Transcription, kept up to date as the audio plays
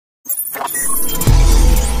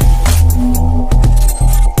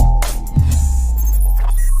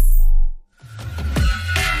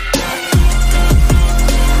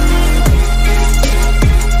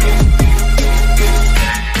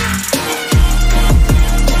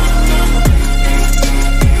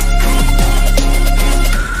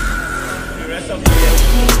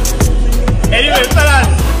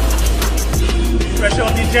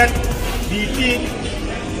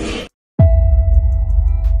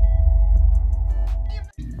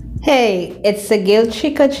Hey, it's Lion and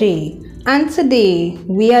Chika J, and today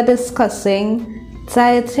we are discussing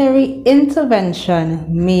dietary intervention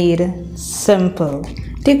made simple.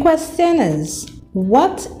 The question is,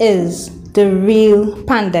 what is the real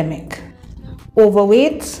pandemic?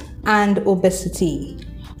 Overweight and obesity,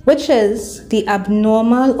 which is the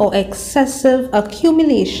abnormal or excessive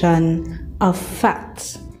accumulation of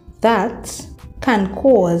fat that can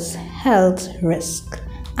cause health risk,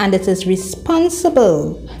 and it is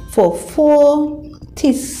responsible for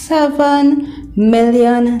 47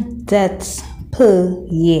 million deaths per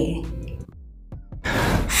year.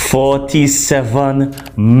 47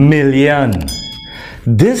 million.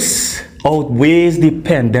 This outweighs the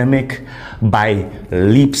pandemic by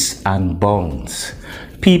leaps and bounds.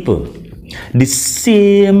 People, the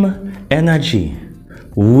same energy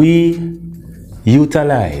we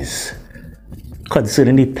utilize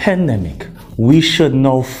concerning the pandemic, we should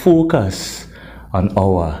now focus on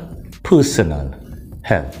our personal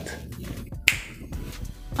health.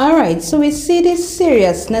 Alright, so we see the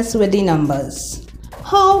seriousness with the numbers.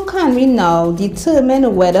 How can we now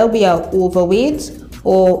determine whether we are overweight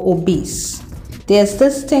or obese? There's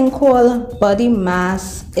this thing called body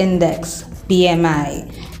mass index,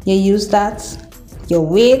 BMI. You use that, your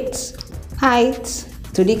weight, height,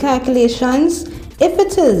 to the calculations. If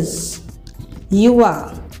it is you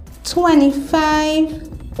are 25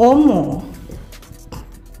 or more,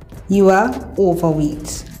 you are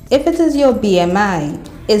overweight. If it is your BMI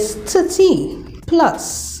is 30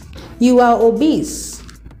 plus, you are obese.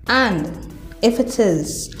 And if it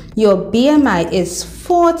is your BMI is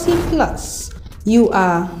 40 plus, you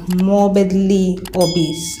are morbidly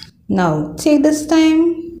obese. Now take this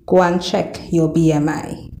time, go and check your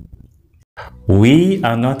BMI. We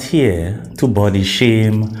are not here to body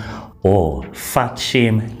shame or fat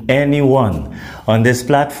shame anyone on this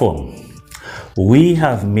platform. We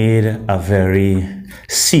have made a very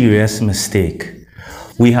serious mistake.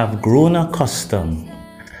 We have grown accustomed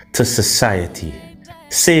to society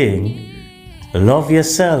saying, love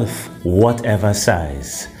yourself whatever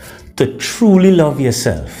size. To truly love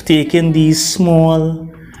yourself, taking these small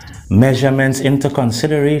measurements into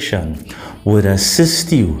consideration would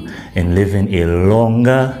assist you in living a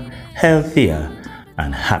longer, healthier,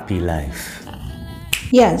 and happy life.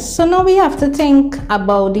 Yes, so now we have to think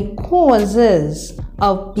about the causes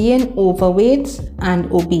of being overweight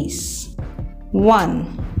and obese.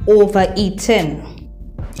 1. Overeating.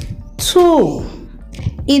 2.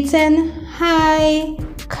 Eating high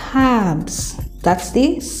carbs. That's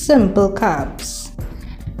the simple carbs.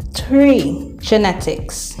 3.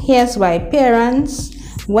 Genetics. Here's why parents,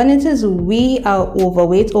 when it is we are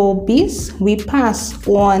overweight or obese, we pass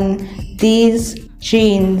on these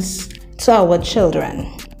genes to our children.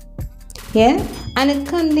 Yeah, and it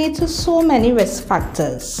can lead to so many risk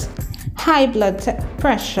factors: high blood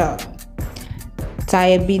pressure,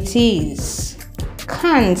 diabetes,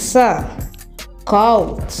 cancer,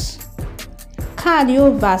 gout,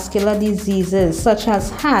 cardiovascular diseases such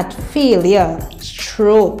as heart failure,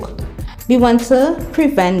 stroke. We want to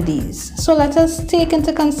prevent these, so let us take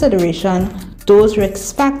into consideration those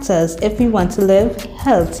risk factors if we want to live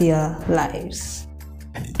healthier lives.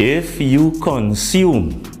 If you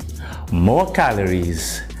consume more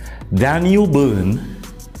calories than you burn,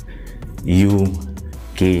 you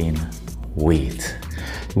gain weight.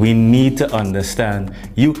 We need to understand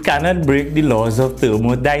you cannot break the laws of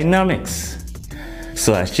thermodynamics.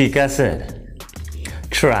 So as Chika said,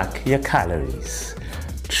 track your calories,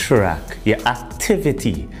 track your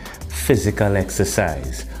activity, physical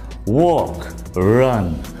exercise, walk,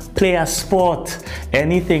 run, play a sport,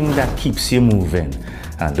 anything that keeps you moving.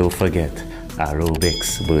 And don't forget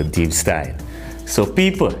aerobics, but deep style. So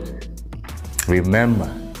people,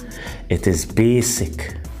 remember, it is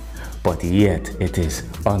basic, but yet it is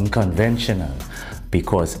unconventional,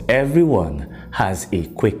 because everyone has a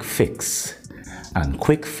quick fix, and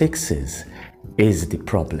quick fixes is the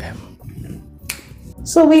problem.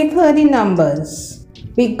 So we've heard the numbers,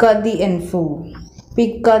 we got the info,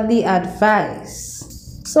 we got the advice.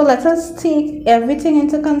 So let us take everything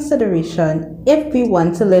into consideration if we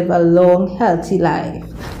want to live a long, healthy life.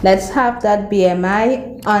 Let's have that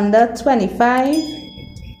BMI under 25,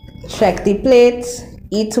 check the plate,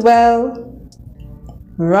 eat well,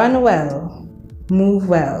 run well, move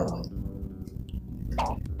well.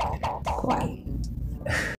 Quiet.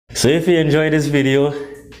 So if you enjoyed this video,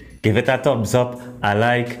 give it a thumbs up, a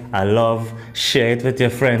like, a love, share it with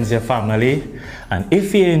your friends, your family. And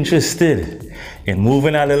if you're interested in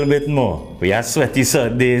moving a little bit more, we have Sweaty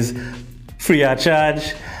Sundays free of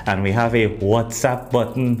charge, and we have a WhatsApp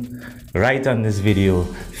button right on this video,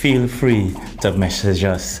 feel free to message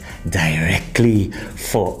us directly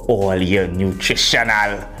for all your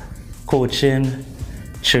nutritional coaching,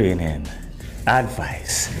 training,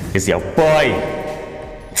 advice. It's your boy.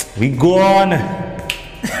 We gone.